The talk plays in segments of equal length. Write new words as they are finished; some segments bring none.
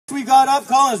we've got up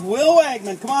calling is Will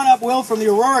Wegman. Come on up, Will, from the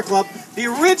Aurora Club. The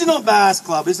original bass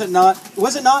club, is it not?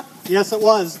 Was it not? Yes, it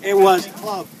was. It was.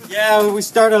 Club. Yeah, we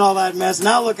started all that mess.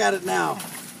 Now look at it now.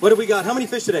 What have we got? How many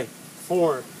fish today?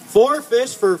 4. 4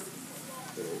 fish for...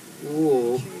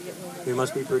 Ooh, they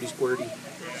must be pretty squirty.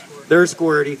 They're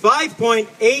squirty.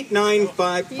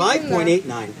 5.895.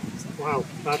 5.89. Wow,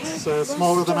 that's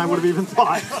smaller than I would have even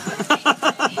thought.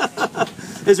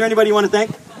 Is there anybody you want to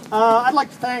thank? I'd like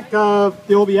to thank the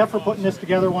OBF for putting this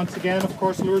together once again. Of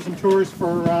course, Lures and Tours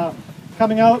for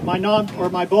coming out.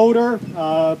 My boater,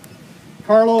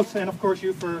 Carlos, and of course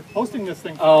you for hosting this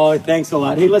thing. Oh, thanks a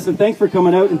lot. Hey, listen, thanks for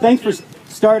coming out, and thanks for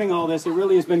starting all this. It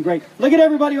really has been great. Look at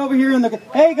everybody over here in the...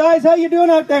 Hey, guys, how you doing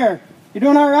out there? You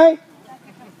doing all right?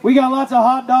 We got lots of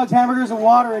hot dogs, hamburgers, and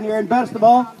water in here, and best of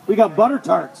all, we got butter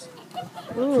tarts.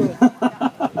 Ooh.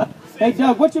 Hey,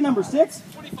 Doug, what's your number, 6?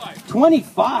 25.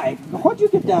 25? How'd you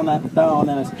get down on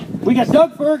us? We got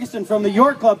Doug Ferguson from the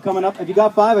York Club coming up. Have you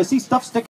got 5? I see stuff sticking.